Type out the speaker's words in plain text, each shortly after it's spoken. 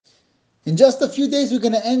In just a few days, we're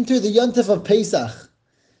going to enter the Yontif of Pesach.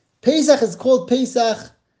 Pesach is called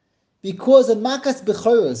Pesach because in Makas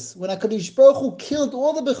Bechoros, when HaKadosh Baruch Hu killed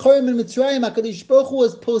all the Bechorim in Mitzrayim, HaKadosh Baruch Hu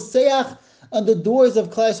was Poseach on the doors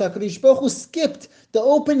of Klal Yisrael. HaKadosh Baruch Hu skipped the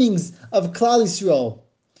openings of Klal Yisrael.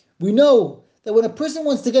 We know that when a person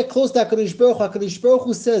wants to get close to HaKadosh Baruch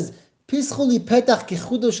Hu says, Pischu li petach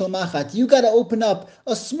kechudo shel machat. You got to open up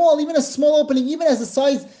even a small opening, even as the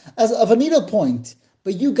size of a needle point.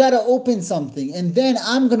 But you got to open something, and then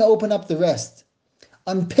I'm going to open up the rest.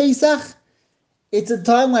 On Pesach, it's a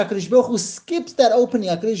time where HaKadosh Baruch Hu skips that opening.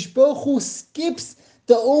 HaKadosh Baruch Hu skips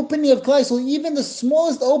the opening of Klal Yisrael. Even the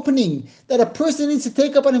smallest opening that a person needs to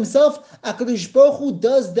take up on himself, HaKadosh Baruch Hu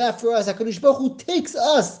does that for us. HaKadosh Baruch Hu takes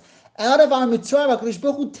us out of our Mitzrayim. HaKadosh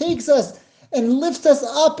Baruch Hu takes us and lifts us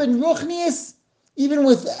up in Ruchnius, even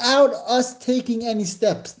without us taking any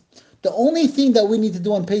steps. The only thing that we need to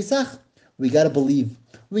do on Pesach, we got to believe.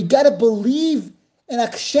 We got to believe in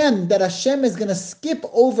Hashem, that Hashem is going to skip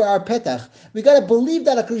over our Petach. We got to believe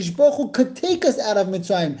that HaKadosh Baruch Hu could take us out of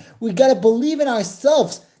Mitzrayim. We got to believe in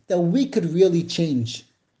ourselves that we could really change.